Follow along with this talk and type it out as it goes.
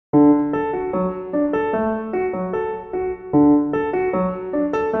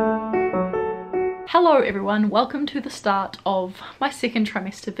everyone, welcome to the start of my second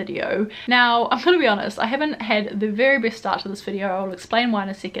trimester video. Now I'm gonna be honest, I haven't had the very best start to this video. I'll explain why in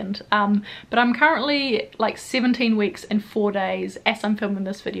a second, but I'm currently like 17 weeks and 4 days as I'm filming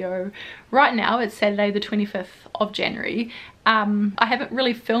this video. Right now it's Saturday the 25th of January. I haven't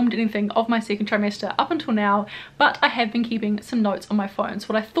really filmed anything of my second trimester up until now, but I have been keeping some notes on my phone. So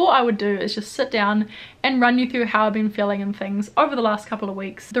what I thought I would do is just sit down and run you through how I've been feeling and things over the last couple of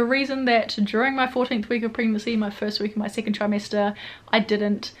weeks. The reason that during my 14th week of pregnancy, my first week of my second trimester, I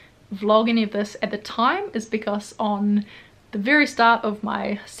didn't vlog any of this at the time is because on the very start of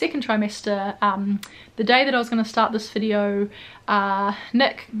my second trimester, the day that I was going to start this video,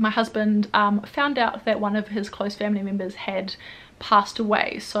 Nick, my husband, found out that one of his close family members had passed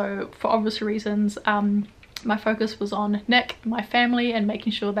away. So for obvious reasons, my focus was on Nick, my family, and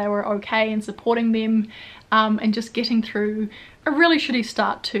making sure they were okay and supporting them, and just getting through a really shitty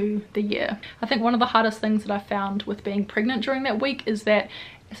start to the year. I think one of the hardest things that I found with being pregnant during that week is that,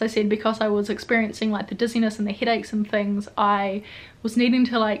 as I said, because I was experiencing like the dizziness and the headaches and things, I was needing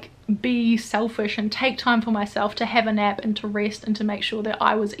to like be selfish and take time for myself to have a nap and to rest and to make sure that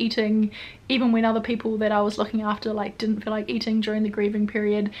I was eating even when other people that I was looking after like didn't feel like eating during the grieving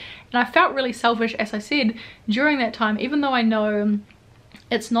period. And I felt really selfish, as I said, during that time, even though I know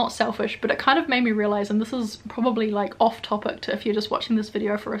it's not selfish, but it kind of made me realize, and this is probably like off topic to if you're just watching this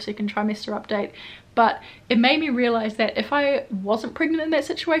video for a second trimester update, but it made me realize that if I wasn't pregnant in that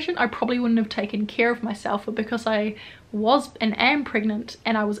situation, I probably wouldn't have taken care of myself. But because I was and am pregnant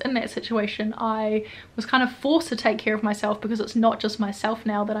and I was in that situation, I was kind of forced to take care of myself because it's not just myself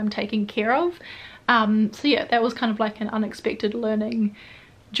now that I'm taking care of. So yeah, that was kind of like an unexpected learning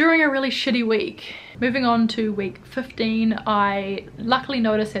during a really shitty week. Moving on to week 15, I luckily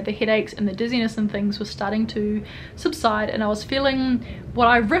noticed that the headaches and the dizziness and things were starting to subside, and I was feeling what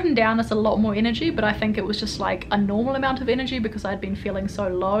I've written down as a lot more energy, but I think it was just like a normal amount of energy because I'd been feeling so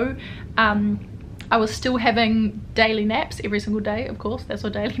low. I was still having daily naps every single day, of course, that's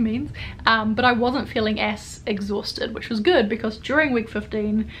what daily means, but I wasn't feeling as exhausted, which was good because during week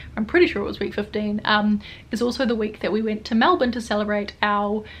 15, I'm pretty sure it was week 15, is also the week that we went to Melbourne to celebrate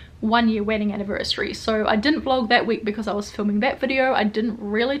our 1-year wedding anniversary. So I didn't vlog that week because I was filming that video. I didn't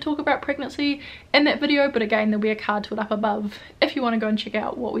really talk about pregnancy in that video, but again, there'll be a card to it up above if you want to go and check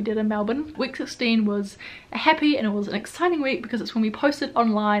out what we did in Melbourne. Week 16 was a happy and it was an exciting week because it's when we posted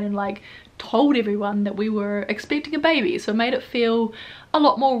online and like told everyone that we were expecting a baby, so it made it feel a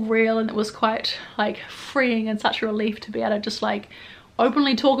lot more real, and it was quite like freeing and such a relief to be able to just like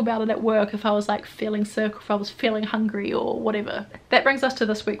openly talk about it at work if I was like feeling sick, or if I was feeling hungry or whatever. That brings us to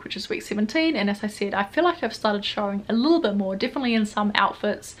this week, which is week 17, and as I said, I feel like I've started showing a little bit more, definitely in some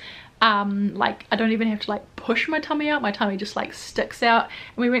outfits. Like I don't even have to like push my tummy out, my tummy just like sticks out.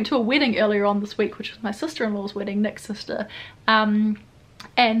 And we went to a wedding earlier on this week, which was my sister-in-law's wedding, Nick's sister,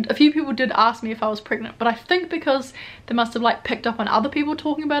 and a few people did ask me if I was pregnant, but I think because they must have like picked up on other people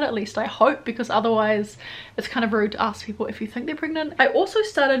talking about it, at least I hope, because otherwise it's kind of rude to ask people if you think they're pregnant. I also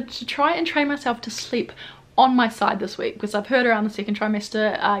started to try and train myself to sleep on my side this week because I've heard around the second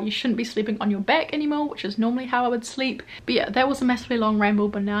trimester you shouldn't be sleeping on your back anymore, which is normally how I would sleep. But yeah, that was a massively long ramble,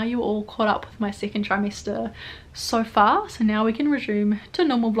 but now you're all caught up with my second trimester so far, so now we can resume to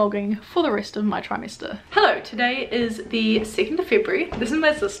normal vlogging for the rest of my trimester. Hello, today is the 2nd of February. This is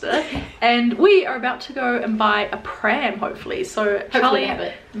my sister and we are about to go and buy a pram, hopefully. So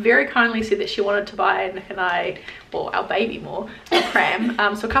Charlie very kindly said that she wanted to buy Nick and I, or our baby more, a pram.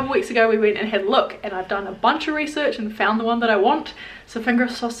 So a couple weeks ago we went and had a look, and I've done a bunch of research and found the one that I want, so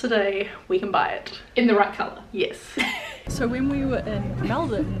fingers crossed today we can buy it in the right colour. Yes. So when we were in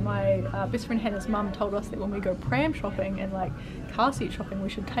Melbourne, my best friend Hannah's mum told us that when we go pram shopping and like car seat shopping, we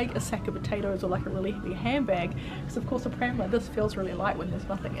should take a sack of potatoes or like a really heavy handbag, because of course a pram like this feels really light when there's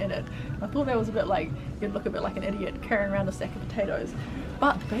nothing in it. I thought that was a bit like, you'd look a bit like an idiot carrying around a sack of potatoes.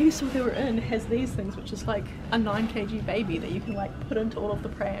 But the baby store they were in has these things, which is like a 9 kg baby that you can like put into all of the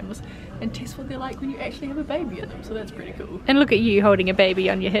prams and test what they're like when you actually have a baby in them, so that's pretty cool. And look at you holding a baby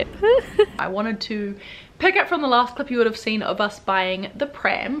on your hip. I wanted to pick up from the last clip you would have seen of us buying the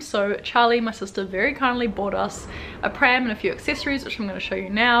pram. So Charlie, my sister, very kindly bought us a pram and a few accessories, which I'm going to show you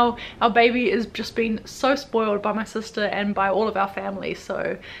now. Our baby has just been so spoiled by my sister and by all of our family,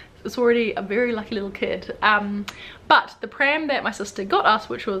 so it's already a very lucky little kid. But the pram that my sister got us,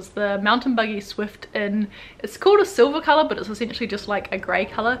 which was the Mountain Buggy Swift in, it's called a silver colour, but it's essentially just like a grey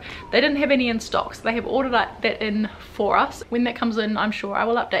colour. They didn't have any in stock, so they have ordered that in for us. When that comes in, I'm sure I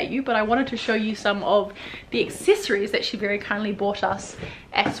will update you, but I wanted to show you some of the accessories that she very kindly bought us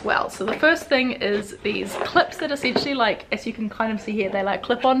as well. So the first thing is these clips that essentially, like, as you can kind of see here, they like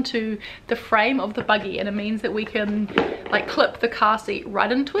clip onto the frame of the buggy, and it means that we can like clip the car seat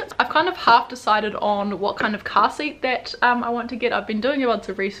right into it. I've kind of half decided on what kind of car seat that I want to get. I've been doing lots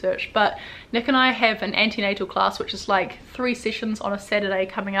of research, but Nick and I have an antenatal class, which is like 3 sessions on a Saturday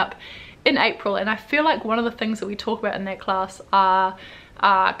coming up in April, and I feel like one of the things that we talk about in that class are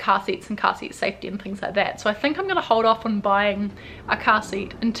car seats and car seat safety and things like that. So I think I'm going to hold off on buying a car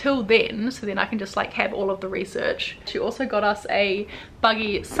seat until then, so then I can just like have all of the research. She also got us a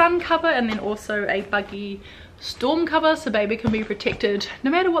buggy sun cover and then also a buggy storm cover, so baby can be protected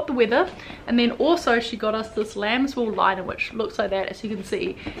no matter what the weather. And then also she got us this lamb's wool liner, which looks like that, as you can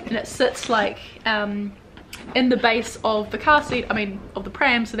see, and it sits like in the base of the car seat, I mean of the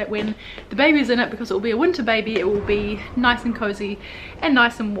pram, so that when the baby's in it, because it will be a winter baby, it will be nice and cozy and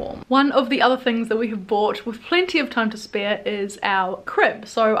nice and warm. One of the other things that we have bought with plenty of time to spare is our crib.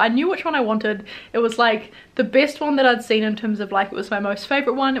 So I knew which one I wanted. It was like the best one that I'd seen in terms of like, it was my most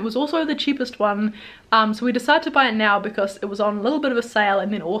favorite one. It was also the cheapest one. So we decided to buy it now because it was on a little bit of a sale,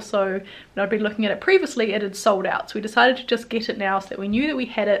 and then also when I'd been looking at it previously, it had sold out. So we decided to just get it now so that we knew that we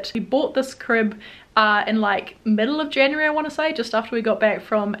had it. We bought this crib in like middle of January, I want to say, just after we got back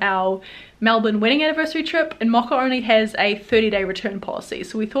from our Melbourne wedding anniversary trip, and Mocka only has a 30-day return policy,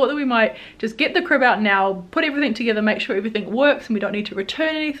 so we thought that we might just get the crib out now, put everything together, make sure everything works and we don't need to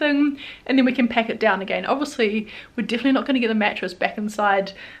return anything, and then we can pack it down again. Obviously we're definitely not going to get the mattress back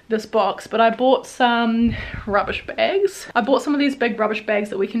inside this box, but I bought some rubbish bags. I bought some of these big rubbish bags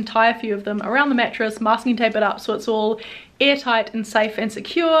that we can tie a few of them around the mattress, masking tape it up so it's all airtight and safe and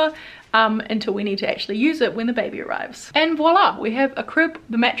secure until we need to actually use it when the baby arrives. And voila, we have a crib.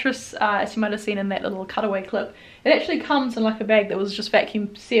 The mattress, as you might have seen in that little cutaway clip, it actually comes in like a bag that was just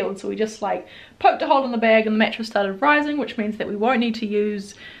vacuum sealed, so we just like poked a hole in the bag and the mattress started rising, which means that we won't need to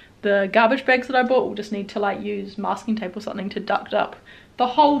use the garbage bags that I bought. We'll just need to like use masking tape or something to duct up the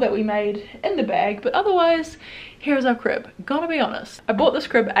hole that we made in the bag. But otherwise, here's our crib. Gotta be honest, I bought this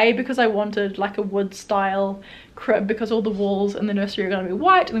crib because I wanted like a wood style crib, because all the walls in the nursery are going to be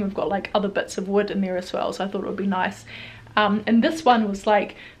white, and then we've got like other bits of wood in there as well, so I thought it would be nice. And this one was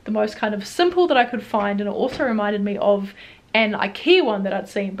like the most kind of simple that I could find, and it also reminded me of an IKEA one that I'd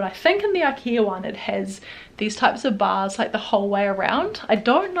seen, but I think in the IKEA one it has these types of bars like the whole way around. I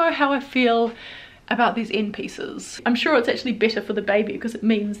don't know how I feel about these end pieces. I'm sure it's actually better for the baby, because it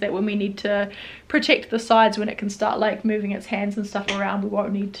means that when we need to protect the sides, when it can start like moving its hands and stuff around, we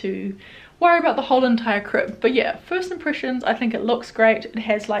won't need to worry about the whole entire crib. But yeah, first impressions, I think it looks great. It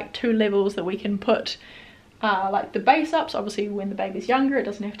has like 2 levels that we can put like the base up, so obviously when the baby's younger it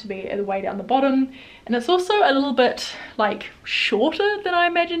doesn't have to be way down the bottom, and it's also a little bit like shorter than I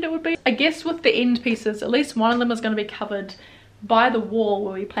imagined it would be. I guess with the end pieces, at least one of them is going to be covered by the wall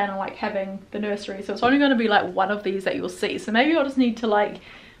where we plan on like having the nursery, so it's only going to be like one of these that you'll see. So maybe I'll just need to like,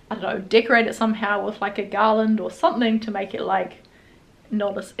 I don't know, decorate it somehow with like a garland or something to make it like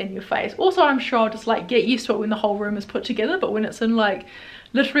not as in your face. Also, I'm sure I'll just like get used to it when the whole room is put together, but when it's in like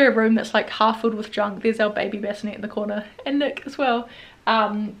literally a room that's like half filled with junk, there's our baby bassinet in the corner and Nick as well,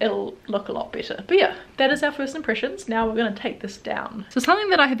 it'll look a lot better. But yeah, that is our first impressions. Now we're going to take this down. So something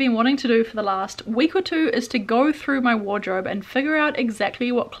that I have been wanting to do for the last week or two is to go through my wardrobe and figure out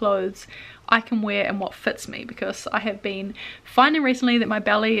exactly what clothes I can wear and what fits me, because I have been finding recently that my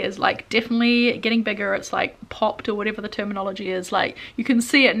belly is like definitely getting bigger. It's like popped, or whatever the terminology is. Like you can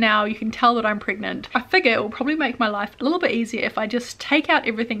see it now, you can tell that I'm pregnant. I figure it will probably make my life a little bit easier if I just take out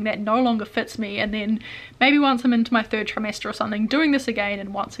everything that no longer fits me, and then maybe once I'm into my 3rd trimester or something, doing this again,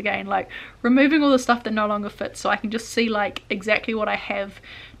 and once again like removing all the stuff that no longer fits, so I can just see like exactly what I have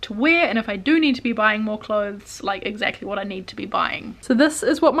to wear, and if I do need to be buying more clothes, like exactly what I need to be buying. So this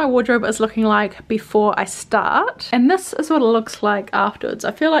is what my wardrobe is looking like before I start, and this is what it looks like afterwards.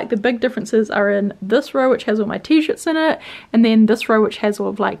 I feel like the big differences are in this row, which has all my t-shirts in it, and then this row which has all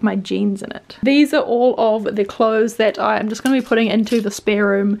of like my jeans in it. These are all of the clothes that I'm just going to be putting into the spare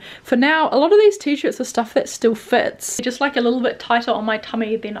room for now. A lot of these t-shirts are stuff that still fits, just like a little bit tighter on my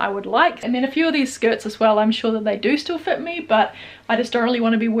tummy than I would like, and then a few of these skirts as well, I'm sure that they do still fit me, but I just don't really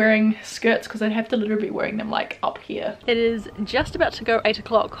want to be wearing skirts because I'd have to literally be wearing them like up here. It is just about to go 8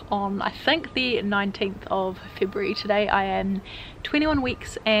 o'clock on, I think, the 19th of February. Today I am 21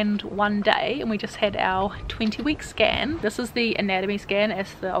 weeks and 1 day, and we just had our 20-week scan. This is the anatomy scan,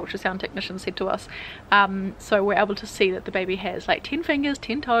 as the ultrasound technician said to us. So we're able to see that the baby has like 10 fingers,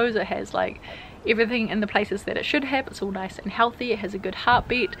 10 toes. It has like everything in the places that it should have. It's all nice and healthy. It has a good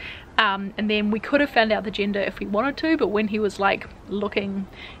heartbeat. And then we could have found out the gender if we wanted to, but when he was like looking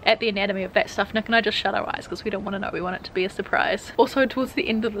at the anatomy of that stuff, Nick and I just shut our eyes because we don't want to know. We want it to be a surprise. Also, towards the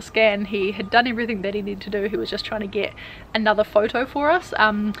end of the scan, he had done everything that he needed to do. He was just trying to get another photo for us.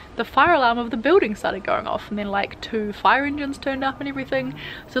 The fire alarm of the building started going off, and then like 2 fire engines turned up and everything.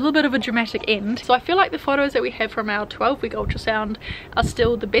 So a little bit of a dramatic end. So I feel like the photos that we have from our 12-week ultrasound are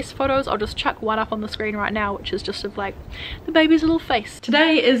still the best photos. I'll just chuck one up on the screen right now, which is just of like the baby's little face.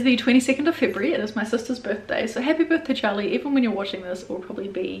 Today is the 22nd of February. It is my sister's birthday, so happy birthday, Charlie. Even when you're watching this, it will probably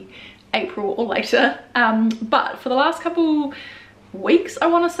be April or later. But for the last couple weeks, I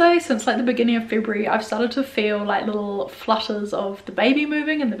want to say, since like the beginning of February, I've started to feel like little flutters of the baby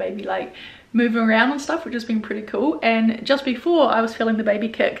moving and the baby like moving around and stuff, which has been pretty cool. And just before, I was feeling the baby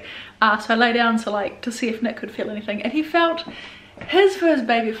kick, so I lay down to see if Nick could feel anything, and he felt his first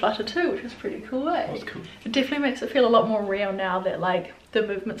baby flutter too, which is pretty cool, eh? That's cool. It definitely makes it feel a lot more real now that like the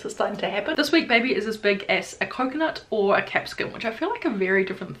movements are starting to happen. This week baby is as big as a coconut or a capsicum, which I feel like are very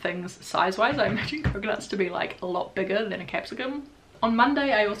different things size wise. I imagine coconuts to be like a lot bigger than a capsicum. On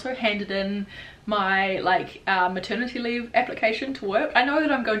Monday I also handed in my like maternity leave application to work. I know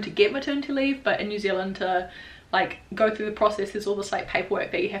that I'm going to get maternity leave, but in New Zealand to like go through the process, there's all this like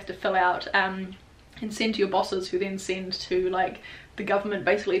paperwork that you have to fill out and send to your bosses, who then send to like the government,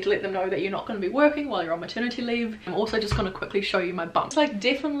 basically to let them know that you're not going to be working while you're on maternity leave. I'm also just going to quickly show you my bump. It's like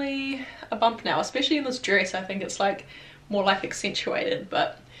definitely a bump now, especially in this dress. I think it's like more like accentuated,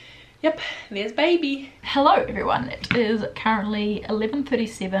 but yep, there's baby. Hello everyone, it is currently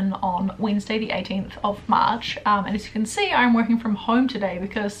 11:37 on Wednesday the 18th of March, and as you can see, I'm working from home today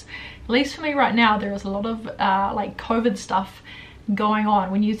because, at least for me right now, there is a lot of like COVID stuff going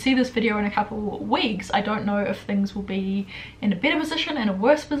on. When you see this video in a couple weeks, I don't know if things will be in a better position, in a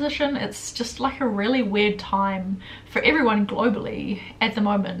worse position. It's just like a really weird time for everyone globally at the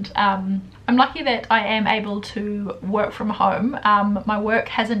moment. I'm lucky that I am able to work from home. My work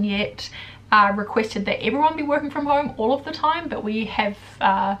hasn't yet requested that everyone be working from home all of the time, but we have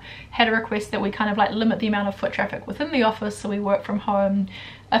had a request that we kind of like limit the amount of foot traffic within the office, so we work from home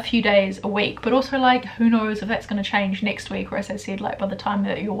a few days a week. But also, like, who knows if that's going to change next week, or as I said, like by the time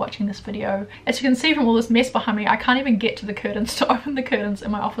that you're watching this video. As you can see from all this mess behind me, I can't even get to the curtains to open the curtains in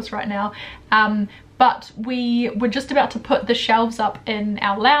my office right now. But we were just about to put the shelves up in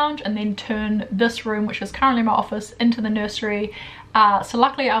our lounge and then turn this room, which is currently my office, into the nursery. So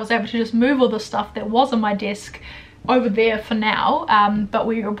luckily I was able to just move all the stuff that was on my desk over there for now, but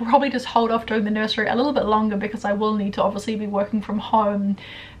we will probably just hold off doing the nursery a little bit longer because I will need to obviously be working from home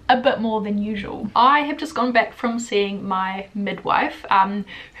a bit more than usual. I have just gone back from seeing my midwife,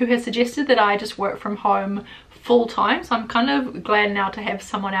 who has suggested that I just work from home full time, so I'm kind of glad now to have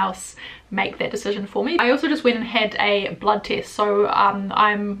someone else make that decision for me. I also just went and had a blood test, so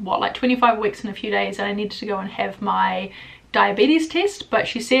I'm what, like 25 weeks in a few days, and I needed to go and have my diabetes test, but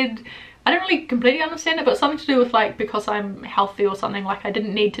she said, I don't really completely understand it, but something to do with like because I'm healthy or something, like I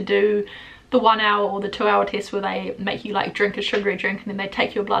didn't need to do the 1 hour or the 2 hour test where they make you like drink a sugary drink and then they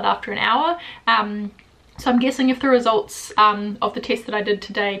take your blood after an hour. So I'm guessing if the results of the test that I did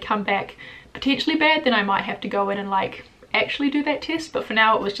today come back potentially bad, then I might have to go in and like actually do that test, but for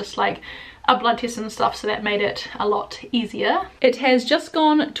now it was just like a blood test and stuff, so that made it a lot easier. It has just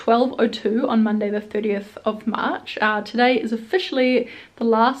gone 12:02 on Monday the 30th of March. Today is officially the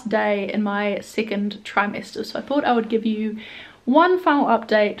last day in my second trimester, so I thought I would give you one final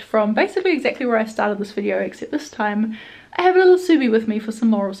update from basically exactly where I started this video, except this time I have a little Subi with me for some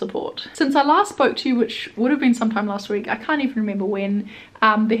moral support. Since I last spoke to you, which would have been sometime last week, I can't even remember when,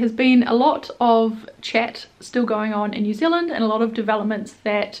 there has been a lot of chat still going on in New Zealand and a lot of developments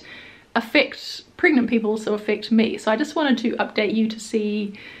that affect pregnant people, so affect me. So I just wanted to update you to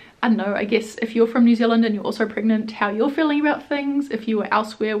see, I don't know, I guess if you're from New Zealand and you're also pregnant, how you're feeling about things. If you were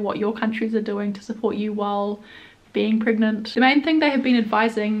elsewhere, what your countries are doing to support you while being pregnant. The main thing they have been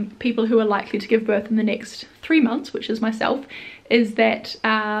advising people who are likely to give birth in the next 3 months, which is myself, is that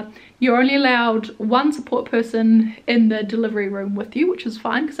you're only allowed one support person in the delivery room with you, which is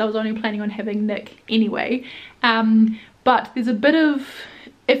fine because I was only planning on having Nick anyway. But there's a bit of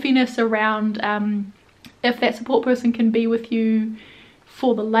iffiness around if that support person can be with you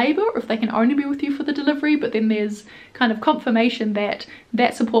for the labour or if they can only be with you for the delivery, but then there's kind of confirmation that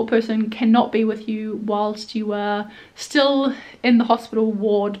that support person cannot be with you whilst you are still in the hospital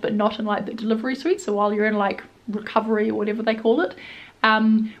ward but not in like the delivery suite, so while you're in like recovery or whatever they call it,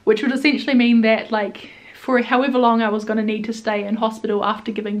 which would essentially mean that like for however long I was going to need to stay in hospital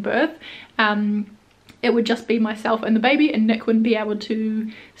after giving birth, it would just be myself and the baby, and Nick wouldn't be able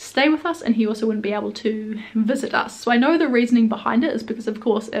to stay with us and he also wouldn't be able to visit us. So I know the reasoning behind it is because of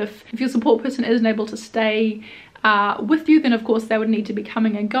course if your support person isn't able to stay with you, then of course they would need to be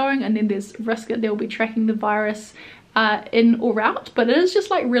coming and going, and then there's risk that they'll be tracking the virus in or out. But it is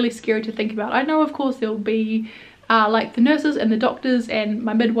just like really scary to think about. I know of course there'll be like the nurses and the doctors and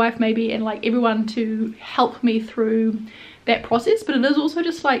my midwife maybe and like everyone to help me through that process, but it is also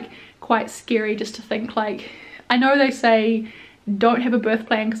just like quite scary just to think like, I know they say don't have a birth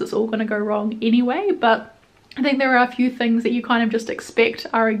plan because it's all going to go wrong anyway, but I think there are a few things that you kind of just expect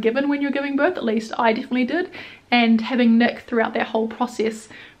are a given when you're giving birth. At least I definitely did, and having Nick throughout that whole process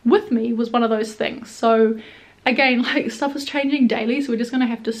with me was one of those things. So again, like stuff is changing daily, so we're just going to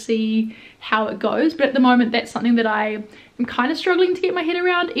have to see how it goes, but at the moment that's something that I am kind of struggling to get my head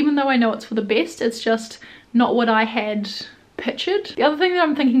around. Even though I know it's for the best, it's just not what I had pictured. The other thing that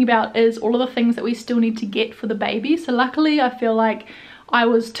I'm thinking about is all of the things that we still need to get for the baby. So luckily I feel like I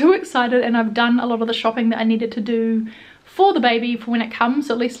was too excited and I've done a lot of the shopping that I needed to do for the baby for when it comes.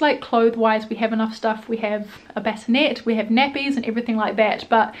 So at least like clothes wise we have enough stuff. We have a bassinet, we have nappies and everything like that,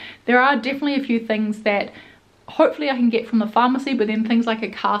 but there are definitely a few things that hopefully I can get from the pharmacy, but then things like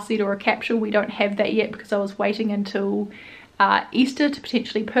a car seat or a capsule, we don't have that yet because I was waiting until Easter to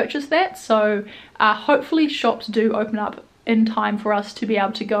potentially purchase that. So hopefully shops do open up in time for us to be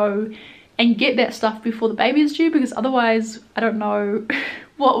able to go and get that stuff before the baby is due, because otherwise I don't know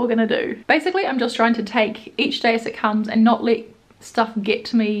what we're gonna do. Basically I'm just trying to take each day as it comes and not let stuff get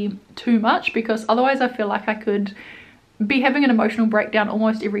to me too much, because otherwise I feel like I could be having an emotional breakdown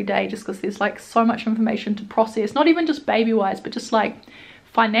almost every day just because there's like so much information to process, not even just baby wise but just like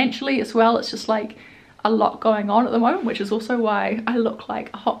financially as well. It's just like a lot going on at the moment, which is also why I look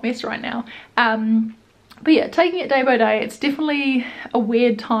like a hot mess right now. But yeah, taking it day by day, it's definitely a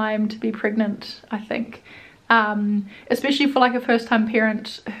weird time to be pregnant, I think. Especially for like a first time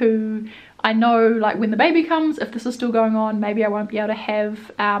parent who I know like when the baby comes, if this is still going on, maybe I won't be able to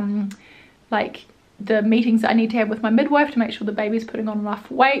have like the meetings that I need to have with my midwife to make sure the baby's putting on enough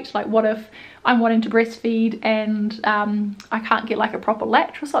weight. Like what if I'm wanting to breastfeed and I can't get like a proper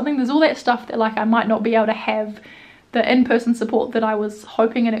latch or something. There's all that stuff that like I might not be able to have the in-person support that I was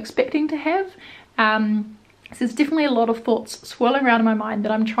hoping and expecting to have. So there's definitely a lot of thoughts swirling around in my mind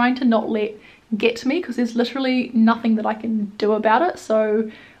that I'm trying to not let get to me, because there's literally nothing that I can do about it.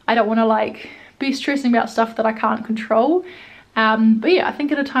 So I don't want to like be stressing about stuff that I can't control. But yeah, I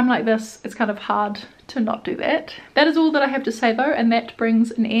think at a time like this it's kind of hard to not do that. That is all that I have to say though, and that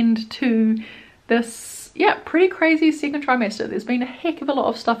brings an end to this pretty crazy second trimester. There's been a heck of a lot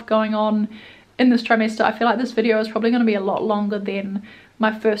of stuff going on in this trimester. I feel like this video is probably going to be a lot longer than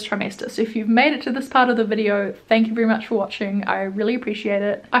my first trimester. So if you've made it to this part of the video, thank you very much for watching. I really appreciate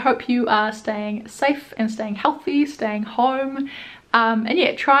it. I hope you are staying safe and staying healthy, staying home, and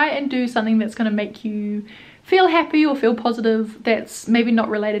yeah, try and do something that's going to make you feel happy or feel positive, that's maybe not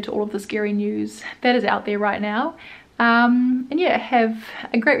related to all of the scary news that is out there right now. And yeah, have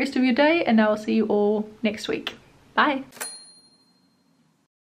a great rest of your day, and I'll see you all next week. Bye.